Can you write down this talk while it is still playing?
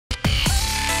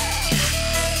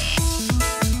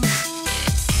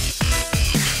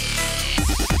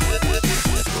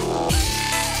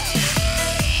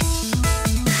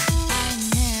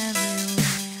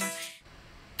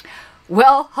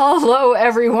Well, hello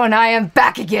everyone, I am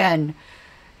back again.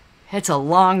 It's a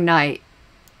long night.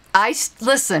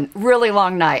 Listen, really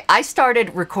long night. I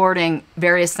started recording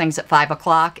various things at 5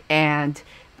 o'clock and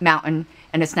Mountain,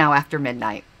 and it's now after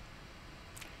midnight.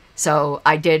 So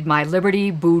I did my Liberty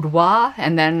Boudoir,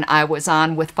 and then I was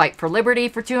on with Fight for Liberty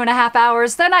for 2.5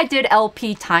 hours. Then I did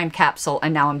LP Time Capsule,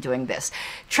 and now I'm doing this.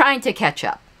 Trying to catch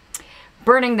up.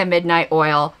 Burning the midnight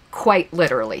oil, quite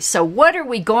literally. So what are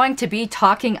we going to be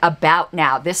talking about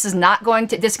now? This is going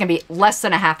to be less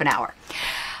than a half an hour.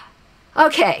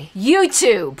 Okay,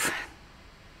 YouTube.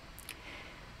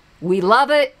 We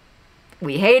love it.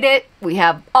 We hate it. We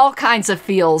have all kinds of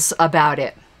feels about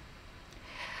it.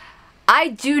 I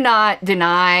do not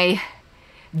deny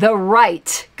the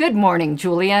right, good morning,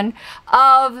 Julian,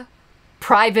 of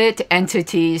private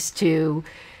entities to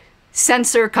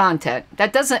censor content.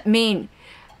 That doesn't mean,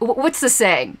 what's the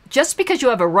saying? Just because you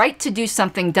have a right to do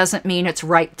something doesn't mean it's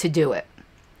right to do it.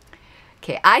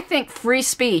 Okay, I think free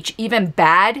speech, even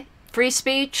bad free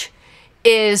speech,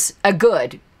 is a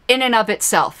good in and of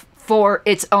itself for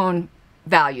its own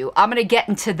value. I'm going to get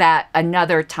into that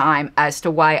another time as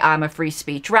to why I'm a free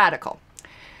speech radical.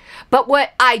 But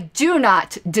what I do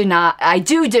not deny, I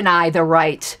do deny the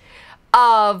right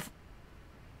of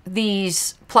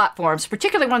these platforms,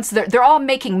 particularly ones that they're all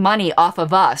making money off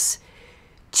of us,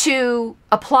 to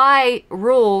apply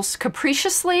rules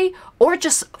capriciously or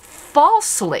just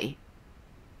falsely.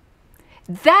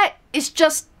 That is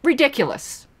just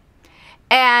ridiculous.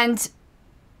 And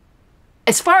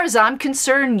as far as I'm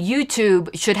concerned,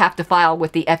 YouTube should have to file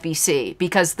with the FEC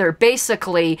because they're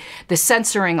basically the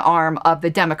censoring arm of the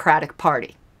Democratic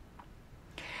Party.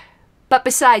 But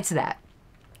besides that,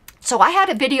 so I had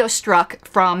a video struck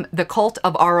from the Cult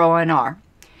of RONR.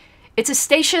 It's a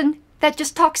station that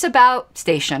just talks about,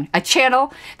 a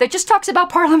channel that just talks about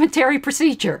parliamentary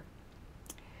procedure.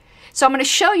 So I'm going to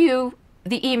show you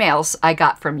the emails I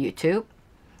got from YouTube.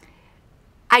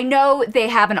 I know they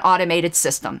have an automated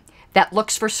system that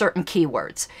looks for certain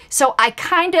keywords. So I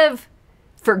kind of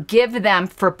forgive them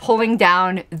for pulling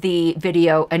down the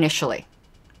video initially.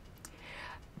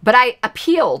 But I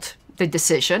appealed the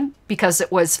decision because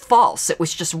it was false. It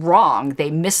was just wrong. They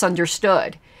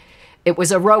misunderstood. It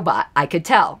was a robot, I could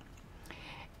tell.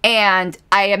 And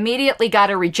I immediately got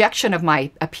a rejection of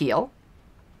my appeal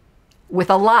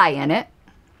with a lie in it.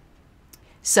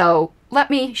 So let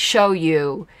me show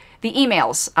you the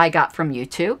emails I got from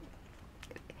YouTube.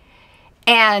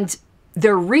 And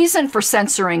the reason for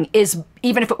censoring is,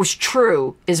 even if it was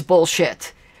true, is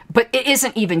bullshit. But it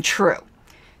isn't even true.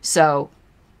 So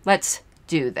let's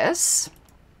do this.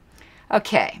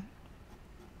 Okay.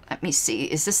 Let me see.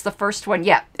 Is this the first one?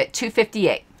 Yeah, at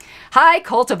 2:58. Hi,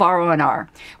 Cult of RONR.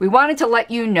 We wanted to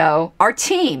let you know our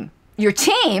team. Your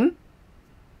team?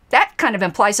 That kind of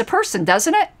implies a person,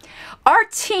 doesn't it? Our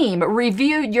team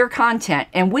reviewed your content,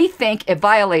 and we think it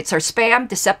violates our spam,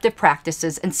 deceptive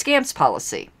practices, and scams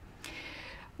policy.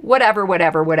 Whatever,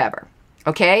 whatever, whatever.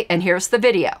 Okay, and here's the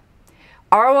video.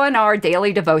 RONR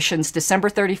Daily Devotions, December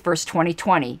 31st,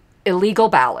 2020. Illegal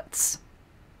ballots.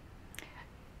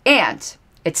 And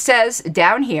it says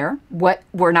down here what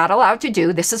we're not allowed to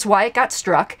do. This is why it got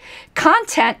struck.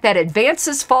 Content that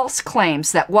advances false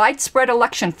claims that widespread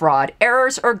election fraud,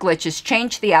 errors, or glitches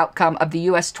change the outcome of the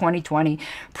U.S. 2020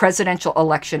 presidential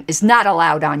election is not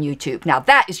allowed on YouTube. Now,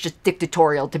 that is just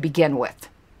dictatorial to begin with.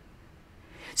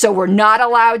 So we're not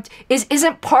allowed,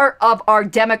 isn't part of our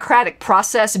democratic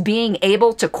process being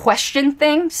able to question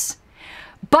things?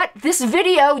 But this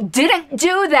video didn't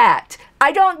do that.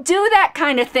 I don't do that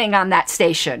kind of thing on that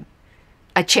station.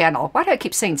 A channel. Why do I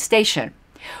keep saying station?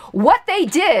 What they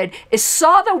did is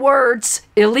saw the words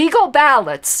illegal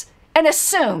ballots and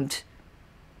assumed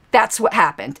that's what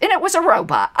happened. And it was a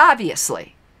robot,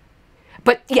 obviously.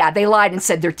 But yeah, they lied and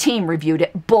said their team reviewed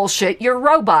it. Bullshit. Your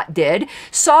robot did.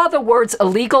 Saw the words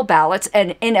illegal ballots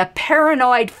and in a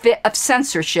paranoid fit of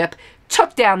censorship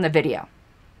took down the video.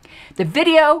 The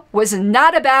video was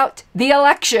not about the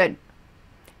election.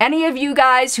 Any of you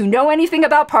guys who know anything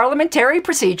about parliamentary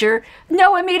procedure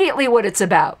know immediately what it's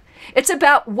about. It's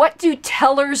about what do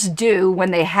tellers do when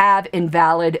they have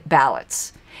invalid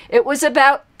ballots. It was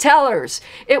about tellers.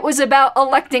 It was about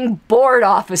electing board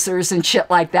officers and shit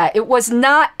like that. It was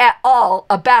not at all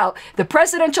about the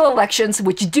presidential elections,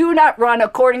 which do not run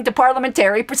according to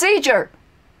parliamentary procedure.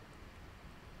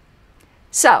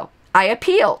 So I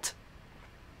appealed.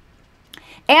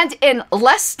 And in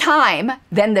less time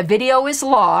than the video is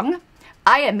long,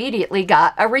 I immediately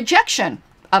got a rejection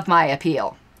of my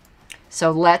appeal.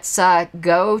 So let's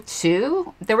go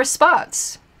to the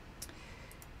response.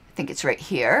 I think it's right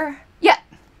here. Yeah.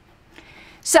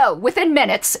 So within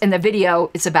minutes, and the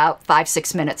video is about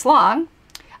 5-6 minutes long,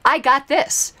 I got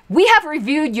this. We have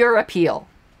reviewed your appeal.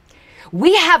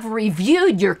 We have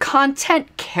reviewed your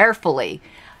content carefully.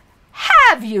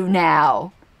 Have you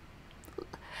now?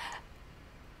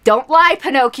 Don't lie,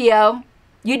 Pinocchio.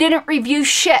 You didn't review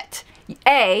shit.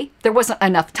 A, there wasn't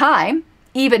enough time,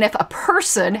 even if a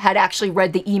person had actually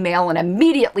read the email and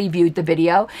immediately viewed the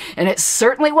video, and it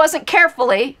certainly wasn't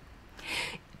carefully.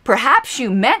 Perhaps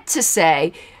you meant to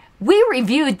say, we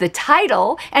reviewed the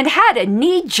title and had a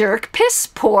knee-jerk,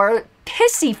 piss-poor,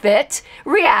 pissy fit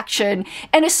reaction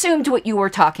and assumed what you were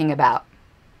talking about.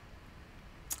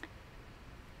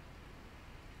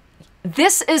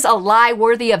 This is a lie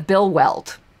worthy of Bill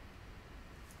Weld.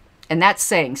 And that's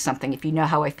saying something if you know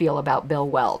how I feel about Bill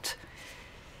Weld.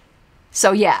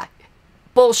 So yeah,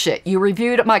 bullshit. You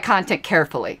reviewed my content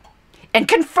carefully and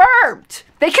confirmed.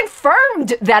 They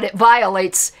confirmed that it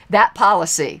violates that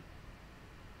policy.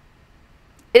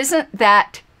 Isn't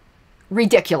that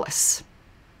ridiculous?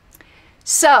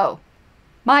 So,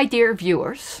 my dear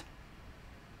viewers,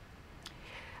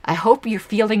 I hope you're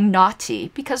feeling naughty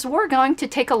because we're going to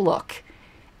take a look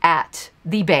at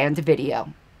the banned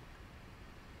video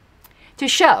to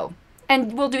show,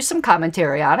 and we'll do some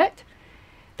commentary on it,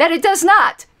 that it does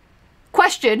not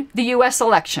question the U.S.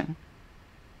 election.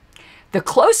 The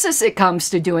closest it comes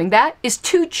to doing that is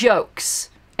 2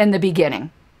 jokes in the beginning.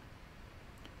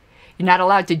 You're not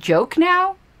allowed to joke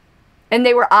now? And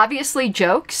they were obviously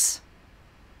jokes.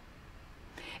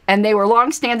 And they were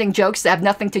long-standing jokes that have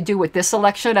nothing to do with this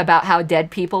election about how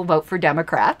dead people vote for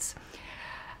Democrats.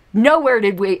 Nowhere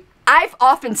did we... I've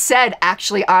often said,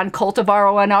 actually, on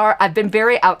Cultivar ONR, I've been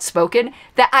very outspoken,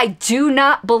 that I do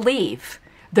not believe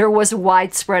there was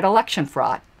widespread election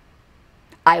fraud.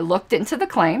 I looked into the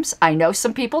claims. I know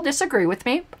some people disagree with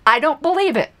me. I don't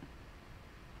believe it.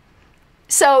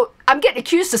 So I'm getting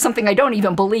accused of something I don't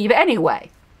even believe anyway.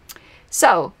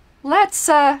 So let's,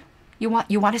 you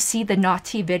want to see the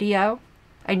naughty video?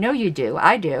 I know you do.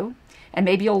 I do. And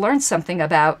maybe you'll learn something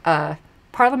about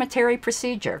parliamentary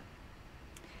procedure.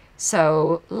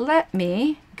 So let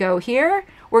me go here.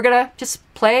 We're going to just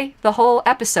play the whole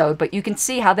episode, but you can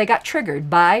see how they got triggered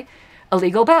by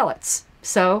illegal ballots.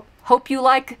 So hope you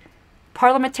like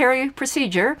parliamentary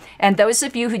procedure. And those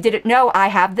of you who didn't know, I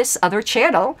have this other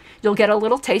channel. You'll get a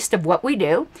little taste of what we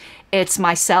do. It's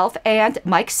myself and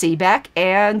Mike Seebeck,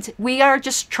 and we are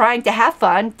just trying to have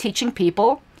fun teaching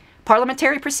people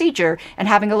parliamentary procedure and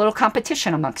having a little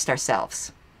competition amongst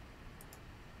ourselves.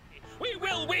 We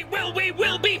will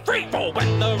be free for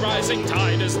when the rising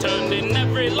tide is turned in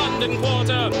every London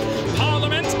quarter.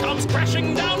 Parliament comes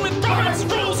crashing down with Robert's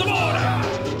rules of order.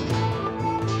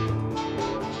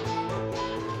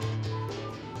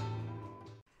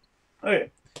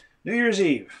 Okay, New Year's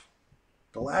Eve.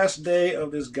 The last day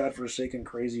of this godforsaken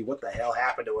crazy what the hell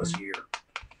happened to us here.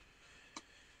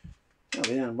 Oh,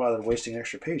 they didn't bother wasting an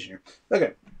extra page in here.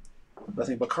 Okay,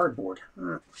 nothing but cardboard.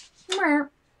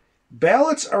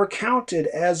 Ballots are counted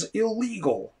as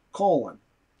illegal,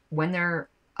 when they're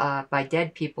by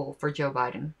dead people for Joe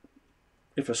Biden.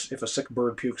 if a sick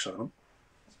bird pukes on them.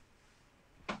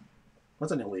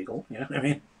 That's an illegal, yeah, I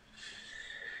mean.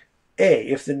 A,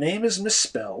 if the name is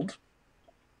misspelled.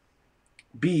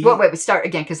 B... Wait, start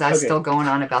again, because I was still going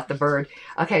on about the bird.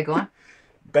 Okay, go on.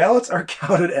 Ballots are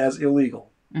counted as illegal.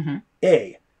 Mm-hmm.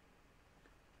 A,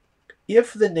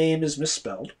 if the name is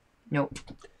misspelled. Nope.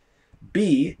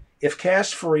 B, if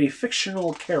cast for a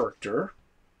fictional character,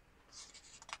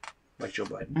 like Joe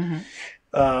Biden.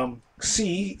 Mm-hmm.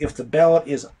 C, if the ballot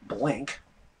is blank.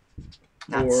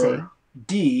 Not or C.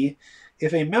 D,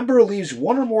 if a member leaves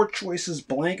one or more choices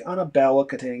blank on a ballot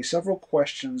containing several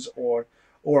questions or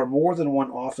more than one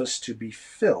office to be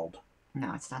filled.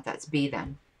 No, it's not that. It's B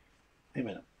then. Wait a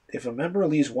minute. If a member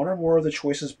leaves one or more of the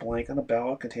choices blank on a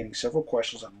ballot containing several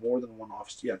questions on more than one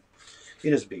office. Yeah,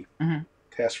 it is B. Mm-hmm.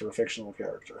 Cast for a fictional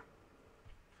character.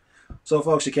 So,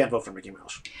 folks, you can't vote for Mickey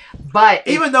Mouse. But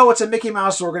even though it's a Mickey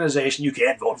Mouse organization, you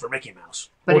can't vote for Mickey Mouse.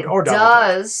 But it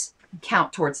does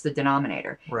count towards the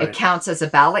denominator. Right. It counts as a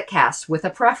ballot cast with a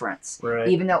preference, right.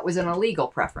 Even though it was an illegal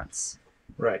preference.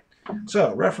 Right.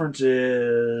 So, reference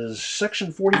is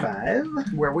section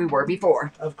 45. Where we were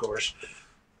before. Of course.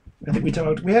 I think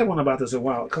we had one about this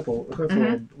a couple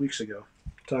of weeks ago,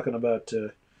 talking about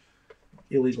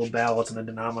illegal ballots and the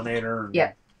denominator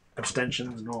and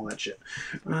abstentions and all that shit.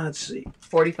 Let's see.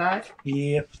 45?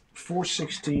 Yep.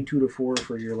 416, 2-4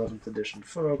 for your 11th edition,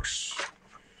 folks.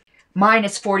 Mine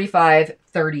is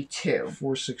 4532.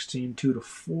 416,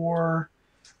 2-4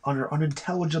 under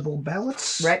unintelligible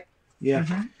ballots. Right. Yeah.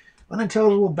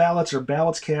 Unintelligible ballots or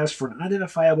ballots cast for an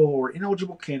unidentifiable or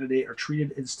ineligible candidate are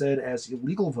treated instead as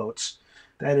illegal votes.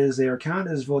 That is, they are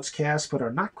counted as votes cast but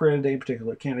are not credited to a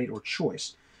particular candidate or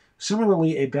choice.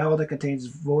 Similarly, a ballot that contains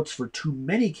votes for too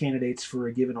many candidates for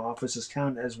a given office is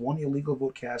counted as one illegal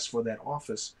vote cast for that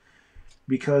office,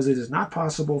 because it is not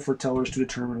possible for tellers to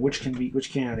determine which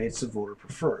candidates the voter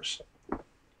prefers.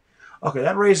 Okay,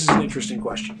 that raises an interesting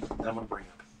question that I'm going to bring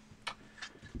up.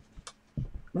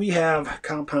 We have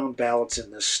compound ballots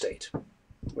in this state.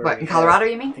 What, in Colorado,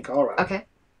 you mean? In Colorado. Okay.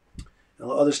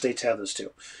 And other states have this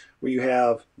too, where you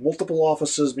have multiple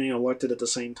offices being elected at the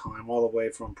same time, all the way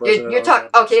from president. You're talking.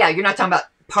 Okay, yeah, you're not talking about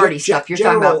party stuff. You're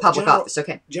talking about public office.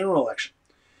 Okay. General election.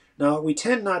 Now, we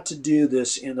tend not to do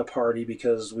this in the party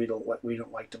because we don't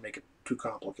like to make it too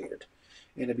complicated.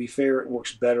 And to be fair, it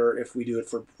works better if we do it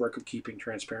for record keeping,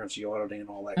 transparency, auditing, and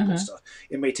all that good stuff.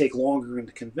 It may take longer in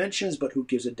the conventions, but who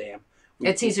gives a damn?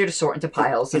 It's easier to sort into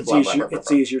piles.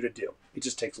 It's easier to do. It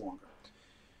just takes longer.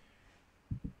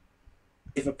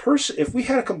 If we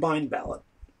had a combined ballot,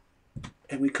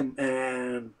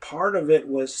 and part of it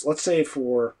was, let's say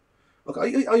I'll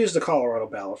use the Colorado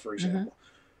ballot for example.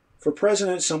 For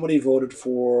president, somebody voted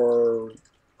for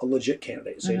a legit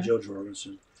candidate, say Joe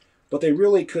Jorgensen, but they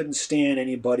really couldn't stand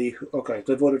anybody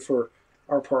they voted for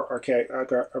our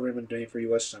Raymond Dane for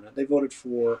U.S. Senate. They voted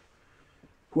for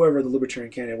whoever the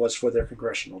Libertarian candidate was for their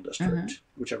congressional district,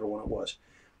 whichever one it was.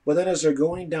 But then as they're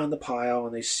going down the pile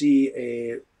and they see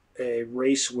a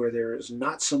race where there is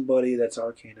not somebody that's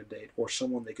our candidate or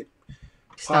someone they could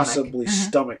possibly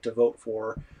stomach to vote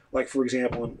for, like, for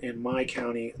example, in my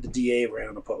county, the DA ran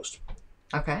unopposed.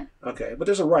 Okay. Okay, but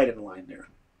there's a write-in line there.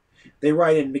 They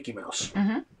write in Mickey Mouse.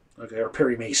 Okay, or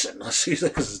Perry Mason. Let's see,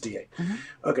 because it's DA.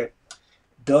 Okay.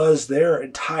 Does their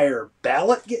entire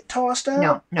ballot get tossed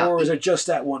out? No. Or is it just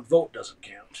that one vote doesn't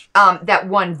count? That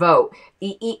one vote.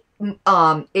 They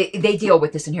deal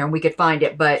with this in here, and we could find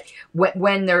it. But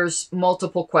when there's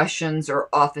multiple questions or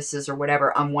offices or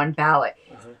whatever on one ballot,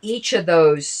 each of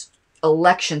those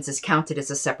elections is counted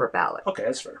as a separate ballot. Okay,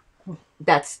 that's fair.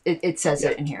 It says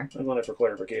it in here. I'm going for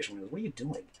clarification. What are you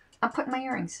doing? I'm putting my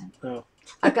earrings in. Oh.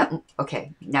 I've got...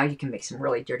 Okay, now you can make some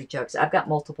really dirty jokes. I've got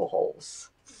multiple holes.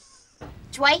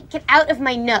 Dwight, get out of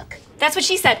my nook. That's what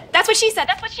she said. That's what she said.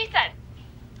 That's what she said.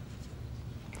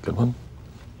 Good one.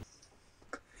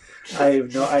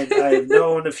 I've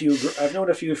known a few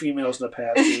females in the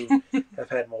past who have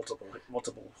had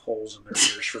multiple holes in their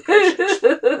ears for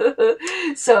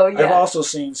patients. So yeah, I've also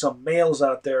seen some males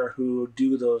out there who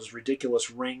do those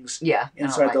ridiculous rings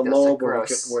inside the lobe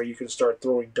where you can start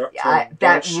throwing darts.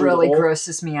 That really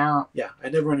grosses me out. Yeah, I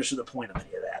never understood the point of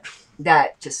any of that.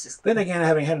 That just is... Then again,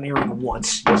 having had an earring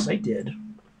once, yes, I did.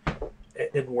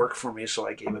 It didn't work for me, so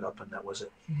I gave it up, and that was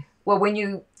it. Well,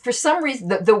 for some reason,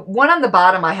 the one on the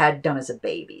bottom I had done as a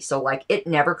baby, so like it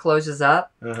never closes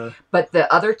up. But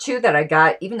the other two that I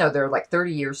got, even though they're like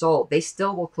 30 years old, they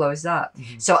still will close up.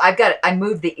 So I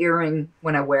moved the earring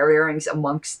when I wear earrings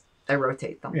I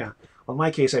rotate them. Yeah. Well, in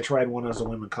my case, I tried one as a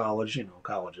women college,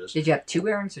 colleges. Did you have two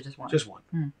earrings or just one? Just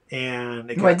one.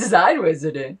 And what design was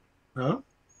it in? Huh?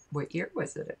 What year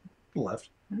was it in? Left.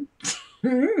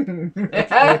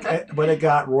 But it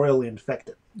got royally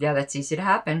infected. Yeah, that's easy to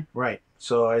happen. Right.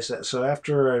 So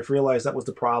after I realized that was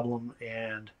the problem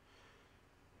and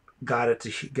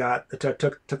took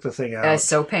the thing out. It's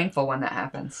so painful when that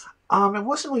happens. It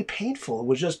wasn't really painful. It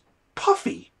was just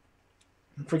puffy.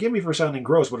 Forgive me for sounding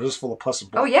gross, but it was just full of pus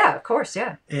and blood. Oh yeah, of course,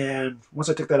 yeah. And once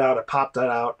I took that out, I popped that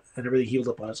out, and everything healed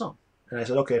up on its own. And I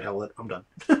said, "Okay, hell with it, I'm done."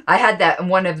 I had that in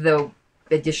one of the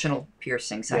additional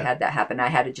piercings. I had that happen. I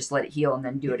had to just let it heal and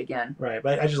then do it again. Right,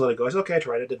 but I just let it go. I said, okay, I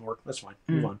tried it. It didn't work. That's fine.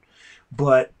 Move on.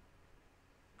 But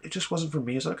it just wasn't for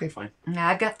me. I said, okay, fine. Yeah,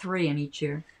 I've got 3 in each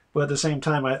ear. But at the same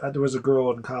time, there was a girl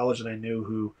in college that I knew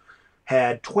who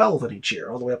had 12 in each ear,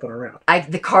 all the way up and around.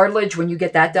 The cartilage, when you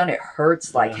get that done, it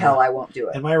hurts like hell. I won't do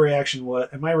it. And my reaction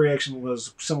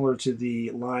was similar to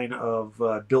the line of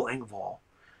Bill Engvall.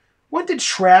 When did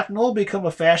shrapnel become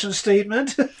a fashion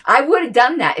statement? I would have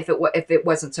done that if it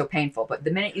wasn't so painful. But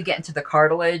the minute you get into the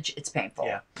cartilage, it's painful.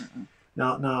 Yeah.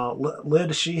 Now,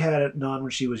 Lyd, she had it done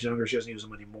when she was younger. She doesn't use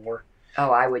them anymore.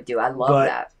 Oh, I would do. I love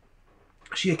that.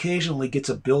 She occasionally gets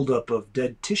a buildup of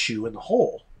dead tissue in the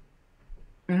hole.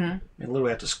 And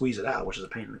literally have to squeeze it out, which is a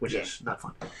pain, which is not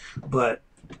fun. But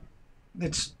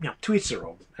it's, to each their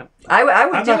own. I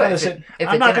would do it if it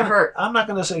didn't hurt. I'm not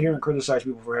going to sit here and criticize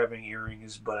people for having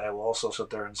earrings, but I will also sit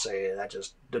there and say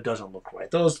that doesn't look right.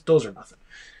 Those are nothing.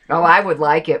 Oh, I would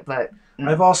like it, but...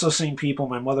 I've also seen people,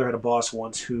 my mother had a boss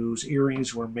once whose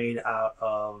earrings were made out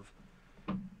of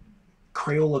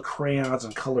Crayola crayons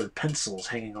and colored pencils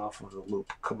hanging off of the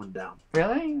loop coming down.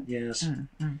 Really? Yes.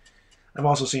 I've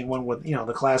also seen one with, you know,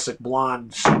 the classic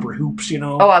blonde super hoops, you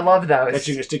know. Oh, I love those. That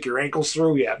you can stick your ankles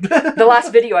through, yeah. The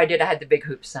last video I did, I had the big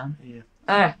hoops on.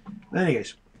 Yeah.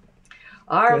 Anyways.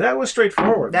 All right. Okay, that was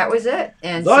straightforward. That was it.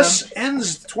 And thus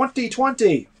ends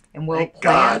 2020. And we'll Thank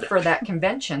plan God. for that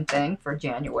convention thing for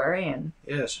January. And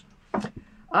yes.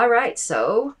 All right,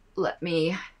 so let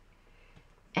me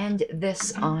end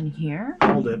this on here.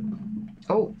 Hold it.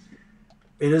 Oh.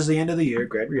 It is the end of the year.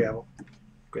 Grab your gavel.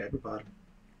 Grab your bottom.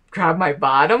 Grab my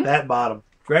bottom? That bottom.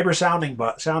 Grab your sounding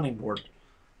board.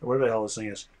 Or whatever the hell this thing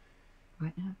is.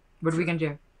 What now? What are we going to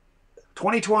do?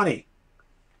 2020.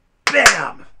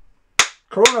 Bam!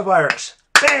 Coronavirus.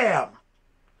 Bam!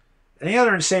 Any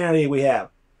other insanity we have.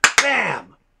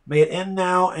 Bam! May it end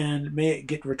now, and may it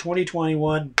get for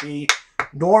 2021 be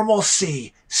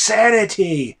normalcy,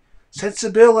 sanity,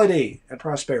 sensibility, and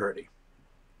prosperity.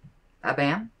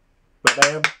 Bam.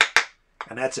 Bam.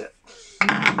 And that's it.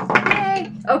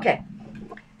 Yay! Okay.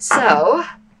 So,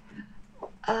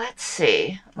 let's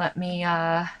see. Let me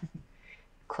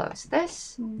close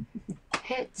this.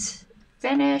 Hit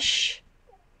finish.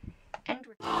 And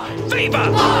Fever!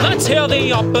 Let's hear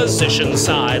the opposition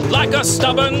side. Like a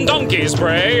stubborn donkey's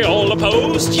bray. All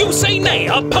opposed? You say nay.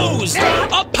 Opposed!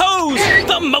 Opposed!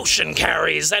 The motion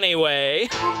carries anyway.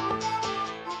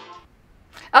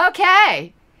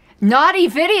 Okay. Naughty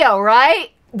video,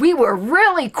 right? We were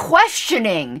really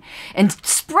questioning and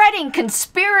spreading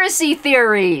conspiracy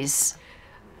theories.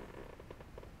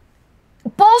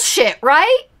 Bullshit,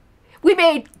 right? We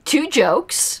made 2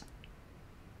 jokes.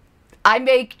 I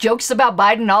make jokes about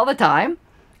Biden all the time.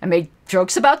 I make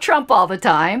jokes about Trump all the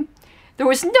time. There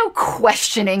was no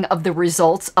questioning of the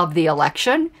results of the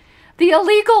election. The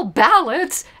illegal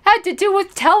ballots had to do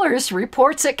with tellers'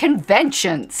 reports at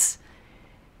conventions.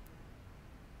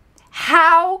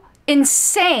 How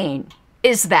insane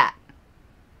is that?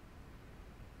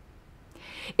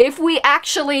 If we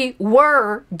actually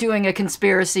were doing a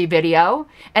conspiracy video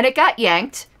and it got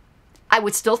yanked, I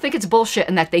would still think it's bullshit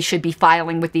and that they should be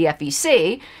filing with the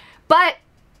FEC. But,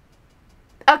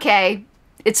 okay,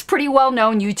 it's pretty well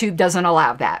known YouTube doesn't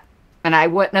allow that. And I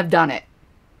wouldn't have done it.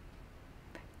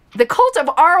 The Cult of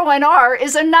RONR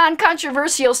is a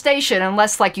non-controversial station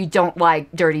unless, like, you don't like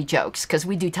dirty jokes, because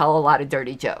we do tell a lot of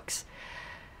dirty jokes.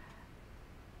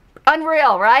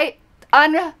 Unreal, right?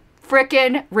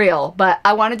 Unfrickin' real. But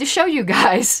I wanted to show you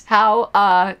guys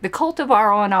how the Cult of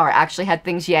RONR actually had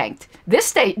things yanked.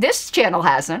 This channel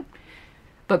hasn't,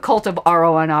 but Cult of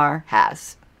RONR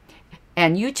has.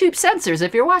 And YouTube censors,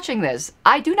 if you're watching this,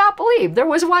 I do not believe there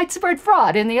was widespread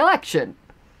fraud in the election.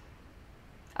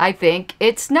 I think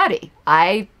it's nutty.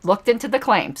 I looked into the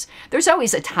claims. There's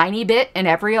always a tiny bit in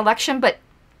every election, but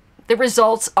the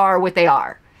results are what they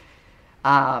are.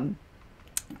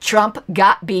 Trump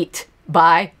got beat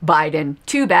by Biden.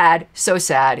 Too bad, so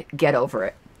sad, get over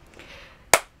it.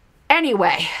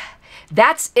 Anyway,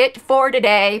 that's it for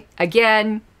today.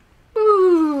 Again,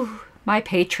 my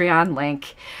Patreon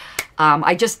link.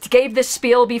 I just gave this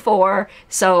spiel before,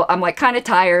 so I'm like kind of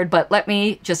tired, but let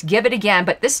me just give it again.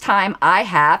 But this time I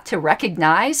have to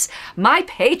recognize my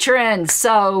patrons.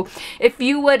 So if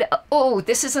you would, oh,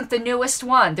 this isn't the newest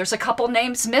one. There's a couple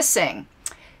names missing.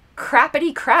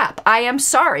 Crappity crap. I am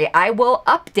sorry. I will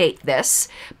update this,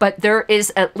 but there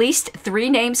is at least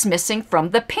 3 names missing from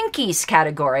the Pinkies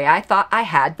category. I thought I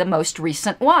had the most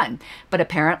recent one, but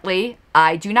apparently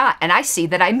I do not. And I see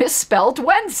that I misspelled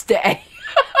Wednesday.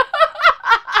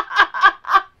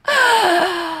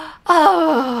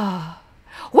 Oh,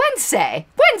 Wednesday.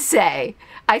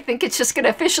 I think it's just going to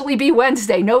officially be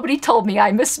Wednesday. Nobody told me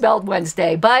I misspelled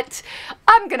Wednesday, but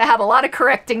I'm going to have a lot of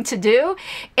correcting to do.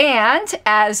 And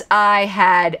as I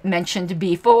had mentioned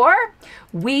before,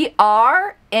 we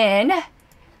are in,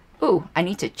 ooh, I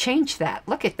need to change that.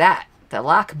 Look at that, the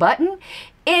lock button.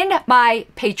 In my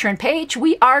patron page,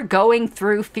 we are going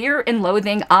through Fear and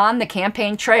Loathing on the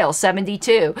Campaign Trail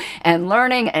 72 and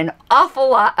learning an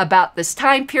awful lot about this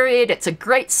time period. It's a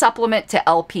great supplement to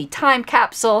LP Time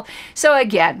Capsule. So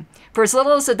again, for as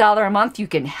little as $1 a month, you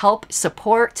can help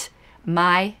support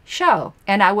my show.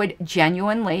 And I would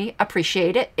genuinely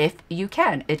appreciate it if you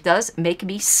can. It does make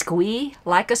me squee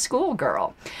like a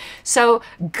schoolgirl. So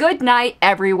good night,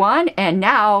 everyone. And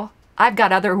now I've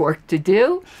got other work to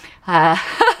do.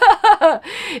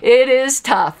 It is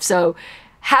tough. So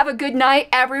have a good night,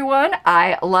 everyone.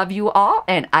 I love you all,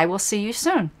 and I will see you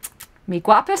soon. Mi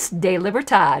guapas de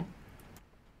libertad.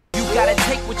 You gotta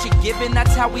take what you're given,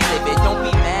 that's how we live it. Don't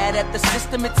be mad at the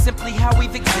system, it's simply how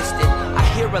we've existed. I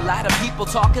hear a lot of people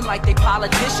talking like they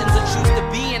politicians, or choose to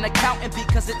be an accountant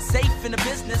because it's safe in the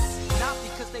business. Not